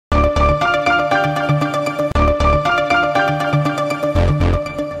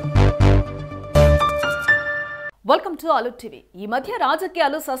Welcome to ALO TV. ఈ మధ్య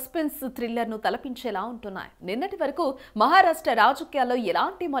రాజకీయాలు సస్పెన్స్ థ్రిల్లర్ ను తలపించేలా ఉంటున్నాయి. నిన్నటి వరకు మహారాష్ట్ర రాజకీయాల్లో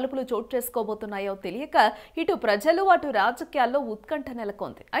ఎలాంటి మలుపులు చోటు చేసుకోబోతున్నాయో తెలియక ఇటు ప్రజలు అటు రాజకీయాల్లో ఉత్కంఠ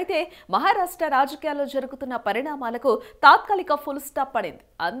నెలకొంది. అయితే మహారాష్ట్ర రాజకీయాల్లో జరుగుతున్న పరిణామాలకు తాత్కాలిక ఫుల్ స్టాప్ పడింది.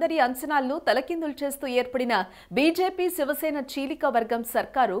 అందరి అంచనాలను తలకిందులు చేస్తూ ఏర్పడిన బీజేపీ శివసేన చీలిక వర్గం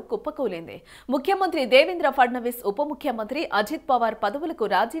సర్కారు కుప్పకూలింది. ముఖ్యమంత్రి దేవేంద్ర ఫడ్నవీస్ ఉప ముఖ్యమంత్రి అజిత్ పవార్ పదవులకు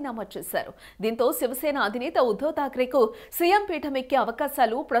రాజీనామా చేశారు. దీంతో శివసేన అధినేత ఉద్ధవ్ థాక్రేకు సీఎం పీఠం ఎక్కే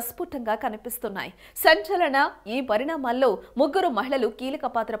అవకాశాలు ప్రస్ఫుటంగా కనిపిస్తున్నాయి. సంచలన ఈ పరిణామాల్లో ముగ్గురు మహిళలు కీలక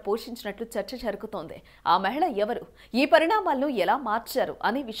పాత్ర పోషించినట్లు చర్చ జరుగుతోంది. ఆ మహిళ ఎవరు, ఈ పరిణామాలను ఎలా మార్చారు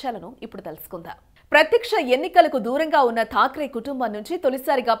అనే విషయాలను ఇప్పుడు తెలుసుకుందాం. ప్రత్యక్ష ఎన్నికలకు దూరంగా ఉన్న థాక్రే కుటుంబం నుంచి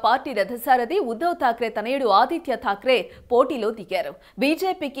తొలిసారిగా పార్టీ రథసారథి ఉద్ధవ్ థాక్రే తనయుడు ఆదిత్య థాక్రే పోటీలో దిగారు.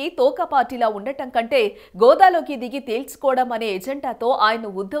 బీజేపీకి తోక పార్టీలా ఉండటం కంటే గోదాలోకి దిగి తేల్చుకోవడం అనే ఎజెండాతో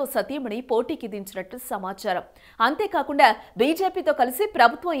ఆయన ఉద్ధవ్ సతీమణి పోటీకి దించినట్టు సమాచారం. అంతేకాకుండా బీజేపీతో కలిసి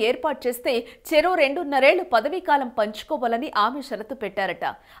ప్రభుత్వం ఏర్పాటు చేస్తే చెరో 2.5 ఏళ్లు పదవీకాలం పంచుకోవాలని ఆమె షరతు పెట్టారట.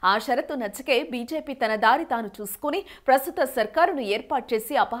 ఆ షరతు నచ్చకే బీజేపీ తన దారి తాను చూసుకుని ప్రస్తుత సర్కారును ఏర్పాటు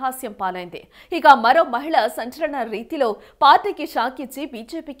చేసి అపహాస్యం పాలైంది. ఇక మరో మహిళ సంచలన రీతిలో పార్టీకి షాక్ ఇచ్చి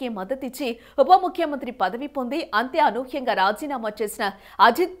బీజేపీకి మద్దతిచ్చి ఉప ముఖ్యమంత్రి పదవి పొంది అంతే అనూహ్యంగా రాజీనామా చేసిన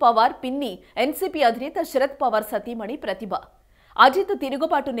అజిత్ పవార్ పిన్ని ఎన్సీపీ అధినేత శరద్ పవార్ సతీమణి ప్రతిభ. అజిత్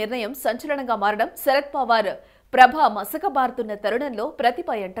తిరుగుబాటు నిర్ణయం సంచలనంగా మారడం, శరద్ పవార్ ప్రభ మసకబారుతున్న తరుణంలో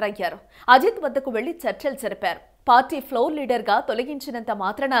ప్రతిభ ఎంటర్ అయ్యారు. అజిత్ వద్దకు వెళ్లి చర్చలు జరిపారు. పార్టీ ఫ్లోర్ లీడర్ గా తొలగించినంత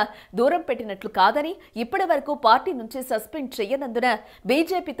మాత్రాన దూరం పెట్టినట్లు కాదని, ఇప్పటి వరకు పార్టీ నుంచి సస్పెండ్ చేయనందున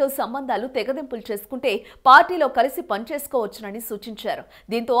బీజేపీతో సంబంధాలు తెగదింపులు చేసుకుంటే పార్టీలో కలిసి పనిచేసుకోవచ్చునని సూచించారు.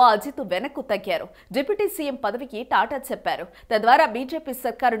 దీంతో అజిత్ వెనక్కు తగ్గారు. డిప్యూటీ సీఎం పదవికి టాటా చెప్పారు. తద్వారా బీజేపీ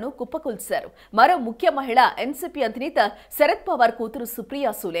సర్కారును కుప్పకూల్చారు. మరో ముఖ్య మహిళ ఎన్సీపీ అధినేత శరద్ పవార్ కూతురు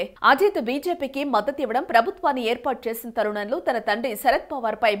సుప్రియా సూలే. అజిత్ బీజేపీకి మద్దతివ్వడం, ప్రభుత్వాన్ని ఏర్పాటు చేసిన తరుణంలో తన తండ్రి శరద్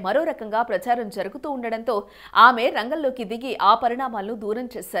పవార్ పై మరో రకంగా ప్రచారం జరుగుతూ ఉండడంతో ఆమె రంగంలోకి దిగి ఆ పరిణామాలను దూరం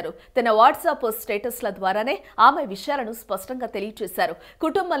చేశారు. తన వాట్సాప్ స్టేటస్ల ద్వారానే ఆమె విషయాలను స్పష్టంగా తెలియజేశారు.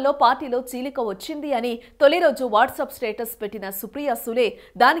 కుటుంబంలో పార్టీలో చీలిక వచ్చింది అని తొలి రోజు వాట్సాప్ స్టేటస్ పెట్టిన సుప్రియా సూలే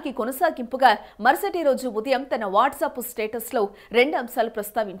దానికి కొనసాగింపుగా మరుసటి రోజు ఉదయం తన వాట్సాప్ స్టేటస్ లో 2 అంశాలు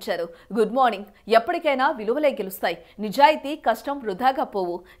ప్రస్తావించారు. గుడ్ మార్నింగ్, ఎప్పటికైనా విలువలే గెలుస్తాయి. నిజాయితీ, కష్టం వృధాగా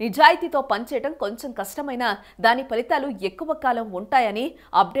పోవు. నిజాయితీతో పనిచేయడం కొంచెం కష్టమైనా దాని ఫలితాలు ఎక్కువ కాలం ఉంటాయని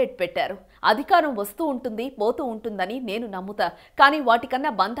అప్డేట్ పెట్టారు. అధికారం వస్తూ ఉంటుంది, పోతూ ఉంటుందని నేను నమ్ముతా, కానీ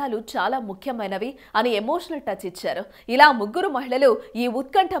వాటికన్నా బంధాలు చాలా ముఖ్యమైనవి అని ఎమోషనల్ టచ్ ఇచ్చారు. ఇలా ముగ్గురు మహిళలు ఈ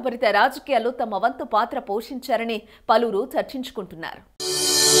ఉత్కంఠభరిత రాజకీయాల్లో తమ వంతు పాత్ర పోషించారని పలువురు చర్చించుకుంటున్నారు.